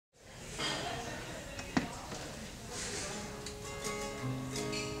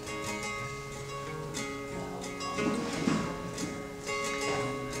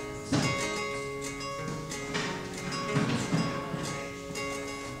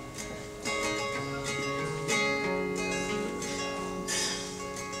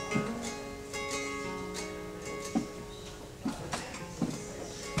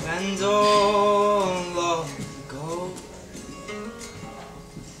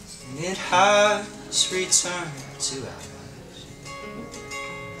and it has returned to us.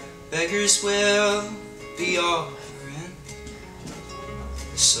 Beggars will be offering,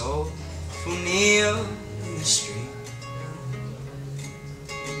 the soulful kneel in the street.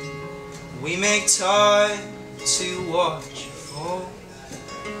 We make time to watch you fall,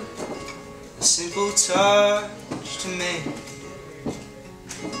 a simple touch to make it.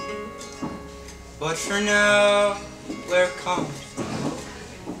 But for now, we're comfortable,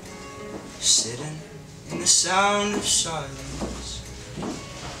 sitting in the sound of silence.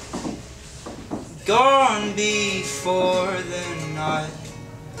 Gone before the night,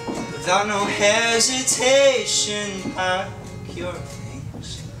 without no hesitation, pack your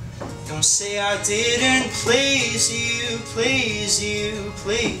things. Don't say I didn't please you, please you,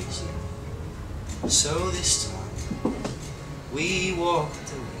 please you. So this time, we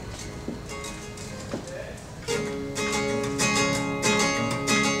walked away.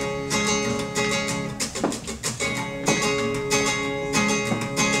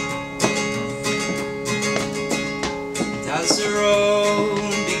 As the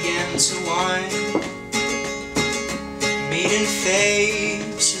road began to wind, meeting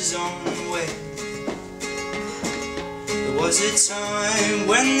faces on the way, there was a time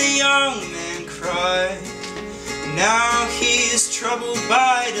when the young man cried, now he is troubled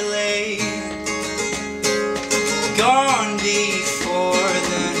by delay. Gone before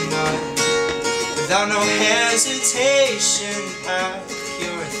the night, without no hesitation, pack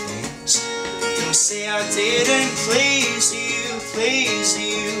your things. Don't say I didn't please you, please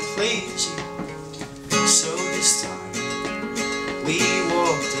you, please you. So this time, we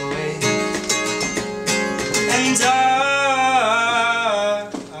walked away, and I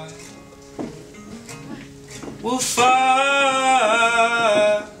will find,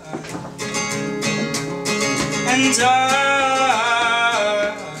 and I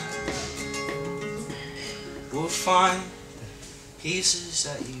will find the pieces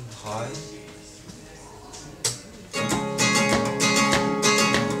that you hide.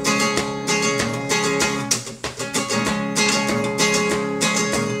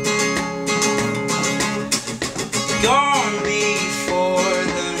 Gone before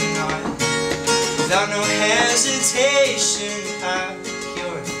the night, without no hesitation, pack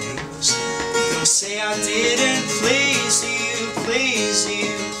your things. Don't say I didn't please you, please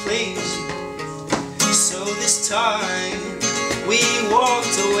you, please you. So this time, we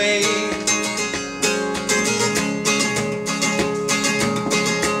walked away.